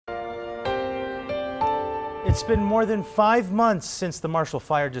It's been more than 5 months since the Marshall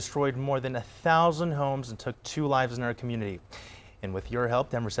Fire destroyed more than 1,000 homes and took 2 lives in our community. And with your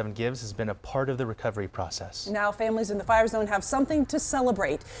help, Denver 7 Gives has been a part of the recovery process. Now families in the fire zone have something to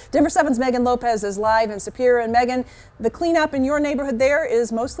celebrate. Denver 7's Megan Lopez is live in Superior. And Megan, the cleanup in your neighborhood there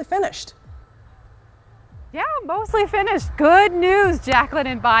is mostly finished. Yeah, mostly finished. Good news, Jacqueline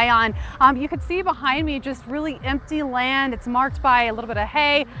and Bayon. You can see behind me just really empty land. It's marked by a little bit of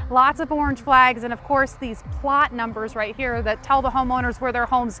hay, lots of orange flags, and of course these plot numbers right here that tell the homeowners where their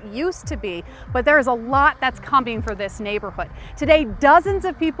homes used to be. But there's a lot that's coming for this neighborhood. Today, dozens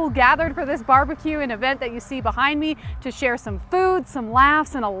of people gathered for this barbecue and event that you see behind me to share some food, some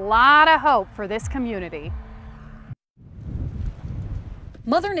laughs, and a lot of hope for this community.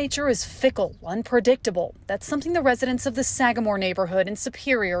 Mother Nature is fickle, unpredictable. That's something the residents of the Sagamore neighborhood in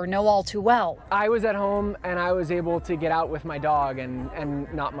Superior know all too well. I was at home and I was able to get out with my dog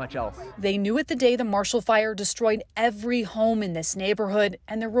and not much else. They knew it the day the Marshall Fire destroyed every home in this neighborhood,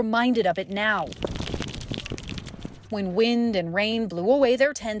 and they're reminded of it now. When wind and rain blew away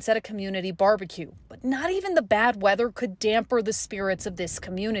their tents at a community barbecue. But not even the bad weather could damper the spirits of this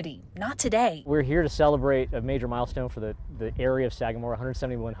community. Not today. We're here to celebrate a major milestone for the area of Sagamore.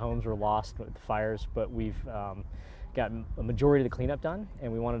 171 homes were lost with the fires, but we've got a majority of the cleanup done,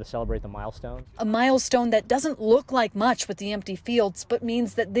 and we wanted to celebrate the milestone. A milestone that doesn't look like much with the empty fields, but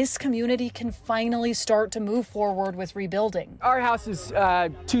means that this community can finally start to move forward with rebuilding. Our house is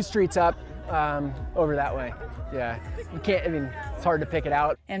 2 streets up over that way. Yeah, you can't, it's hard to pick it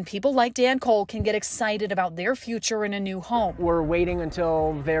out. And people like Dan Cole can get excited about their future in a new home. We're waiting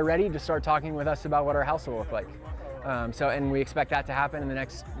until they're ready to start talking with us about what our house will look like. And we expect that to happen in the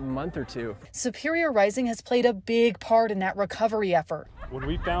next month or 2. Superior Rising has played a big part in that recovery effort. When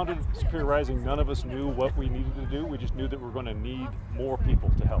we founded Superior Rising, none of us knew what we needed to do. We just knew that we were going to need more people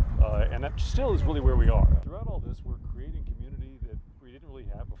to help. And that still is really where we are. Throughout all this, we're creating community that we didn't really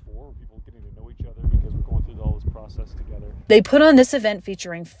have before, people getting to know each other because we're going through all this process together. They put on this event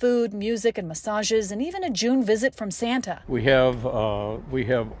featuring food, music, and massages, and even a June visit from Santa. We have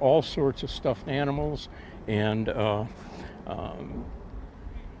all sorts of stuffed animals, and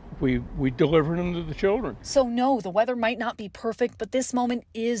we deliver them to the children. So no, the weather might not be perfect, but this moment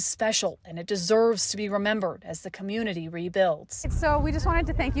is special, and it deserves to be remembered as the community rebuilds. So we just wanted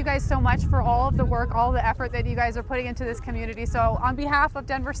to thank you guys so much for all of the work, all the effort that you guys are putting into this community. So on behalf of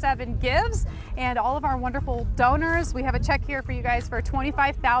Denver 7 Gives and all of our wonderful donors, we have a check here for you guys for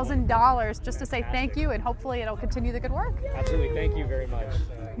 $25,000 just to say thank you, and hopefully it'll continue the good work. Absolutely, thank you very much.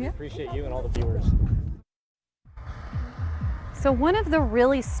 We appreciate you and all the viewers. So one of the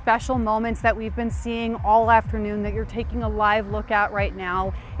really special moments that we've been seeing all afternoon that you're taking a live look at right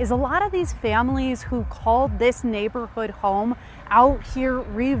now is a lot of these families who called this neighborhood home out here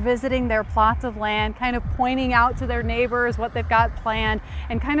revisiting their plots of land, kind of pointing out to their neighbors what they've got planned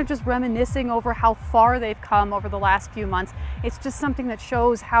and kind of just reminiscing over how far they've come over the last few months. It's just something that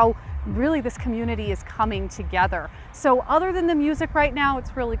shows how really this community is coming together. So other than the music right now,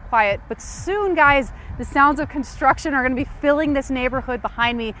 it's really quiet, but soon, guys, the sounds of construction are going to be filling this neighborhood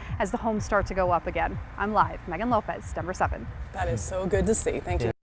behind me as the homes start to go up again. I'm live. Megan Lopez, Denver 7. That is so good to see. Thank you.